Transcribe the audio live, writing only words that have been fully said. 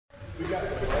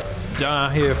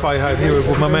John here, Fight Hype here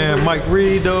with my man Mike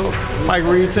Reed, though. Mike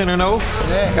Reed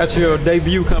 10-0. Got your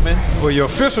debut coming, or your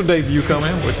official debut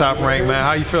coming with Top Rank, man.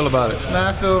 How you feel about it? Man,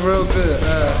 I feel real good.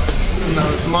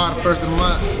 Tomorrow, the first of the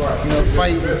month,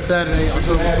 fight is Saturday,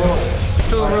 October 4th. I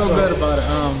feel real good about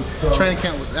it. Training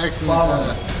camp was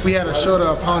excellent. We had a shorter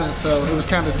opponent, so it was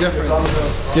kind of different.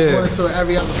 Going into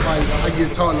every other fight, I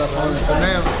get taller opponents. So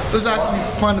now, it was actually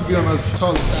fun to be on the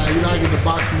taller side. I get to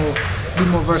box more. Be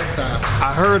more versatile.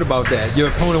 I heard about that. Your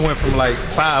opponent went from like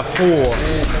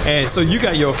 5'4", and so you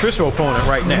got your official opponent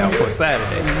right now for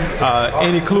Saturday.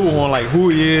 Any clue on like who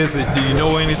he is? Do you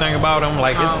know anything about him?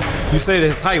 Like you said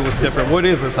his height was different. What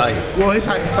is his height? Well, his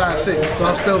height is 5'6", so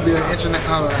I'll still be an inch and a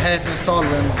half inch taller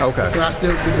than him. Okay. So I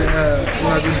still do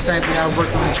the same thing I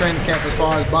worked in the training camp as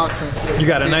far as boxing. You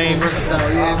got a name?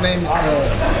 Versatile. Yeah, his name is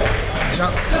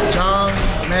John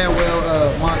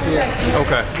Manuel Montiel.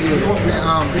 Okay.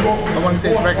 I want to say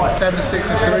his record is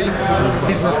 7-6-3.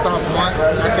 He's been stopped once,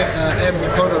 and I think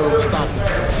Ebony Cotto stopped him.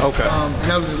 Okay. And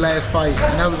that was his last fight.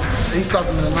 And he stopped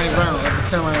him in the 9th round of the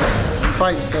 10-round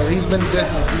fight. So he's been in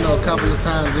distance, a couple of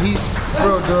times, and he's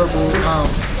real durable.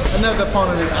 Another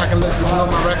opponent that I can look below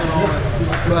my record on,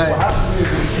 but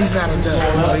he's not a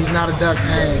duck. He's not a duck,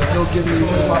 and he'll give me,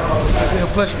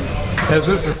 he'll push me. Is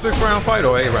this a 6th-round fight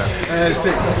or 8th round? 6.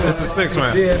 It's a 6th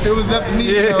round. Yeah, if it was up to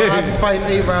me, I'd be fighting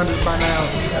 8 rounders by now.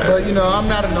 But I'm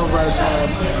not in no rush.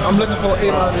 I'm looking for 8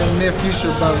 rounders in the near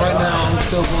future, but right now I'm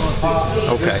still going 6.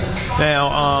 Okay.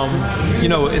 Now,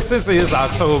 since it is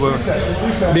October,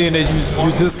 being that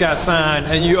you just got signed,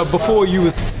 and before you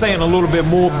was staying a little bit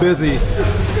more busy,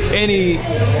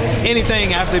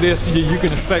 anything after this you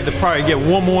can expect to probably get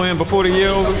one more in before the year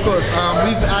over? Of course.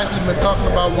 We've actually been talking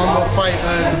about one more fight.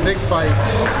 It's a big fight.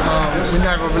 We're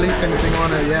not gonna release anything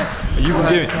on it yet. You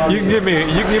can give me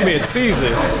a teaser.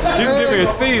 You can give me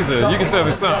a teaser. You can tell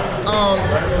me something.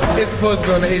 It's supposed to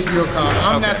be on the HBO card.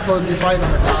 I'm not supposed to be fighting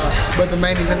on the card, but the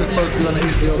main event is supposed to be on the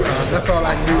HBO card. That's all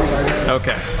I can do right now.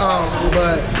 Okay.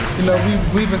 But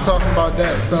we've been talking about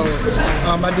that. So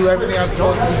I do everything I'm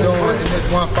supposed to be doing in this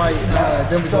one fight.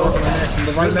 Then we can work on the next one.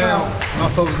 But right now,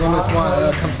 I'm focused on this one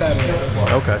come Saturday.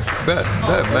 Okay. Bet,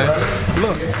 man.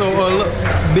 Look,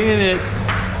 being it.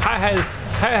 How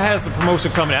has the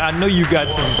promotion coming out? I know you got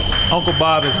some, Uncle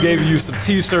Bob has gave you some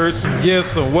t-shirts, some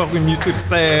gifts, and welcome you to the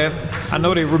staff. I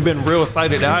know they've been real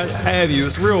excited to have you.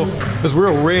 It's real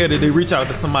rare that they reach out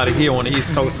to somebody here on the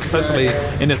East Coast, especially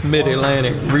in this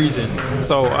mid-Atlantic region.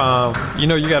 So, you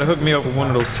got to hook me up with one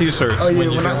of those t-shirts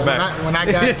when you come back. When I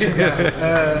got it, you got it.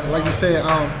 Like you said,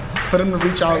 for them to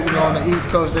reach out, on the East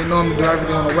Coast, they normally do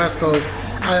everything on the West Coast.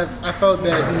 I felt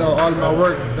that all of my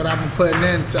work that I've been putting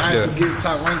in to actually get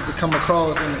Top Rank to come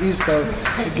across on the East Coast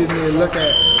to give me a look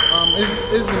at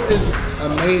it's a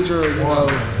major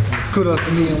kudos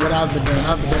to me and what I've been doing.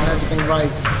 I've been doing everything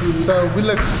right. So we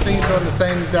look to see doing the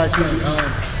same exact thing.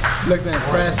 Look to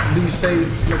impress, be safe,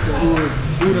 look to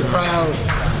woo the crowd.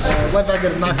 Whether I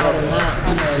get a knockout or not,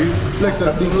 look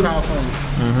to be proud for me.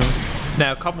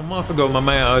 Now, a couple months ago, my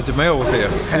man Jamel was here.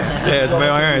 Yeah,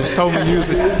 Jamel Aaron's told me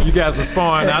you guys were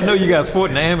sparring. I know you guys fought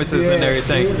in the amateurs and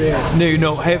everything.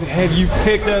 Have you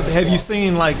picked up? Have you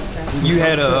seen like you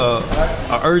had a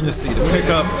urgency to pick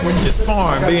up when you're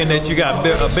sparring, being that you got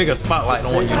a bigger spotlight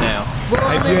on you now?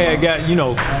 Have you had got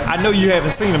I know you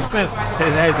haven't seen him since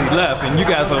as he left, and you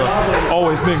guys have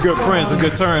always been good friends on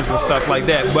good terms and stuff like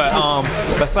that. But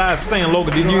besides staying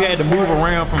local, did you had to move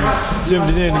around from gym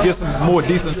to gym to get some more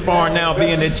decent sparring now,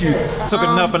 being that you took it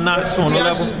up a notch on the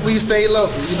level? We stay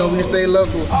local. We stay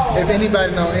local. If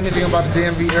anybody know anything about the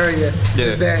DMV area,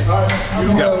 is that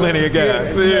you got plenty of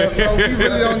guys. So we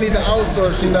really don't need to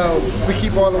outsource. We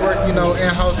keep all the work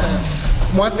in-house.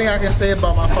 One thing I can say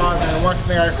about my father and one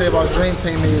thing I can say about Dream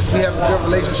Team is we have a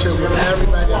good relationship with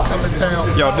everybody that come in town.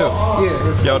 Y'all do?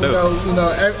 Yeah. Y'all do?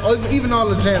 Even all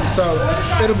the gyms. So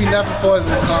it'll be nothing for us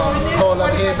to call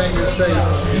up headbangers and say,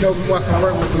 we want some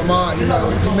work with Lamont, you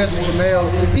mentioned Jamel,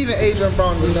 even Adrian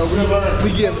Brown,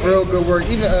 we get real good work.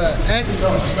 Even Anthony,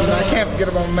 I can't forget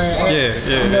about my man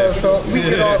Anthony. So we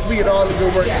get all the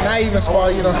good work. And I even spar,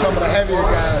 some of the heavier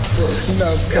guys,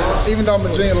 because even though I'm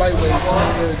a junior lightweight,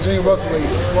 junior welterweight,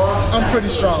 I'm pretty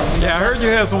strong. Yeah, I heard you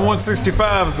had some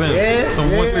 165s in. Some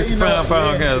 165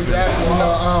 pound guys.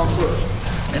 Exactly.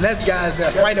 And that's guys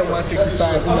that fight at 165,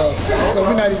 So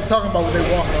we're not even talking about what they're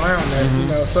walking around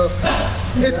at, So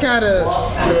It's kind of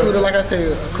kudos, like I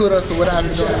said, kudos to what I've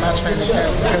been doing in my training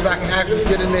camp, because I can actually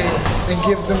get in there and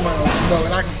give them rounds, you know,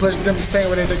 and I can push them the same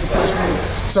way they can push me,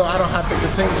 so I don't have to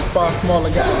continue to spar smaller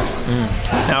guys.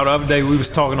 Now the other day we was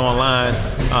talking online.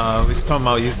 We was talking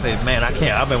about, you said, man,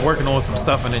 I've been working on some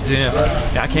stuff in the gym.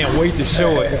 I can't wait to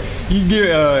show it. You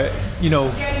get, you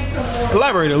know,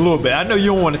 elaborate a little bit. I know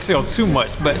you don't want to tell too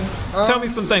much, but tell me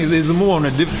some things. Is it more on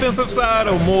the defensive side,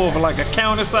 or more of like a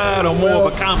counter side, or more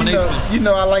of a combination? You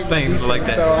know I like things defense, like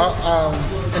that. So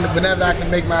and whenever I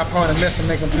can make my opponent miss and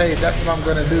make him pay, that's what I'm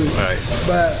gonna do. Right.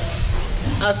 But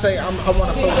I say I want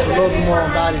to focus a little bit more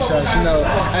on body shots. You know,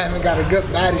 I haven't got a good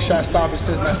body shot stopper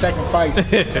since my second fight.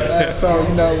 So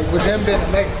you know, with him being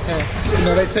a Mexican, you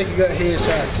know they take good head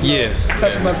shots. You know,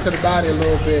 touch him up to the body a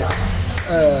little bit.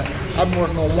 I've been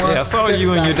working on one. Yeah, I saw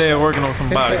you and your dad working on some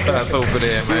body shots over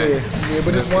there, man. Yeah,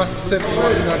 but it's one specific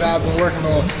one, you know, that I've been working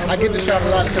on. I get the shot a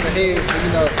lot to the head, but,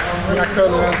 you know, when I curl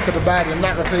it onto the body, I'm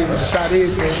not gonna tell you what the shot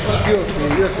is, but you'll see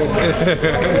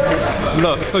that.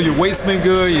 Look, so your weight's been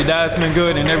good, your diet's been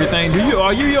good, and everything.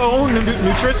 Are you your own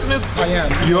nutritionist? I am.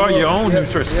 You are your own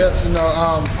nutritionist. Yes, you know,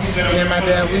 me and my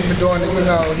dad, we've been doing it. You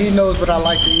know, he knows what I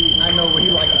like to eat. I know what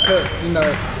he like to cook. You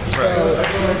know, so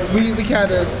we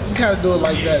kind of do it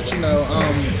like that. You know,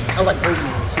 I like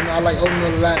oatmeal. You know, I like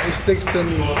oatmeal a lot. It sticks to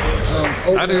me.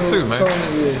 Oatmeal, I do too, man.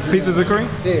 Pieces of cream?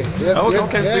 Yeah.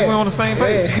 Okay, see, we're on the same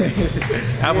page.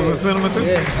 Apples and cinnamon too?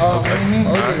 Yeah.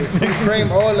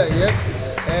 Cream, all that,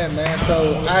 Yeah, man.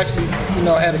 So I actually, you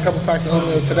know, had a couple packs of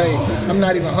oatmeal today. I'm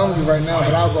not even hungry right now,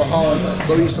 but I'll go home,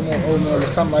 go eat some more oatmeal or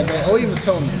something like that. Or even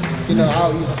tuna. You know,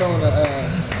 I'll eat tuna,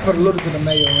 put a little bit of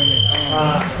mayo in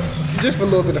it. Just for a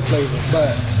little bit of flavor, but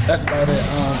that's about it.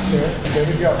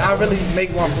 I really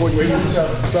make 140.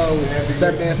 So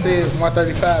that being said,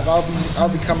 135, I'll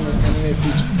be coming in the near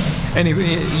future. And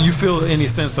you feel any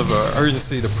sense of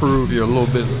urgency to prove your little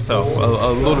bit of self,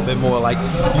 a little bit more like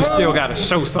you still got to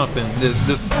show something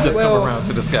this come around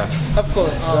to this guy? Of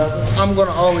course, I'm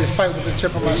gonna always fight with a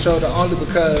chip on my shoulder, only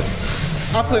because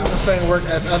I put in the same work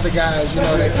as other guys, you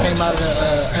know, that came out of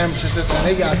the amateur system and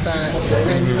they got signed.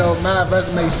 And, you know, my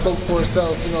resume spoke for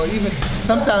itself. You know, even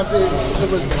sometimes it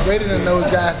was greater than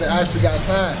those guys that actually got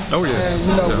signed. Oh, yeah. And,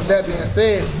 you know, with that being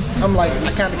said, I'm like,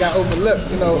 I kind of got overlooked.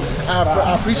 You know,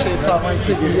 I appreciate Top Rank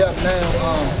picking me up now,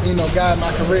 you know, guiding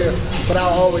my career, but I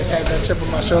always had that chip on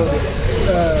my shoulder,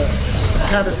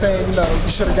 kind of saying, you know,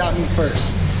 you should have got me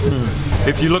first.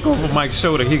 If you look over Mike's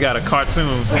shoulder, he got a cartoon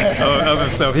of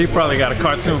himself. He probably got a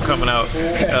cartoon coming out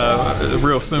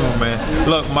real soon, man.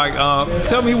 Look, Mike,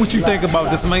 tell me what you think about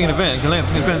this main event, Glenn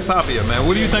Tapia, man.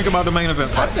 What do you think about the main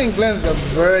event fight? I think Glenn's a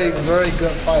very, very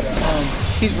good fighter.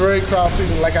 He's very crowd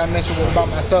pleasing, like I mentioned about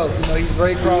myself. You know, he's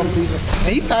very crowd pleasing,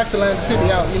 and he packs Atlanta City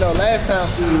out. You know, last time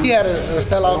he had a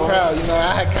sellout crowd. You know,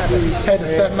 I had to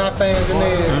stuff my fans in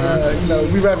there. You know,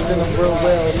 we represent him real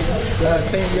well.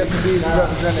 Team yesterday, we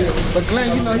represented. But Glenn,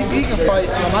 you know, he can fight.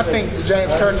 I think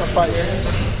James Kirkman fight.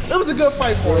 It was a good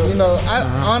fight for him. You know,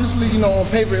 honestly, you know, on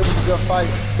paper it was a good fight,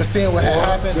 but seeing what had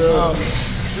happened.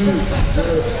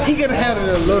 He could have handled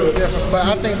it a little different, but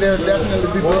I think they'll definitely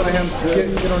be building him to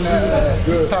get on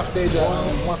that top stage at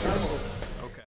 154.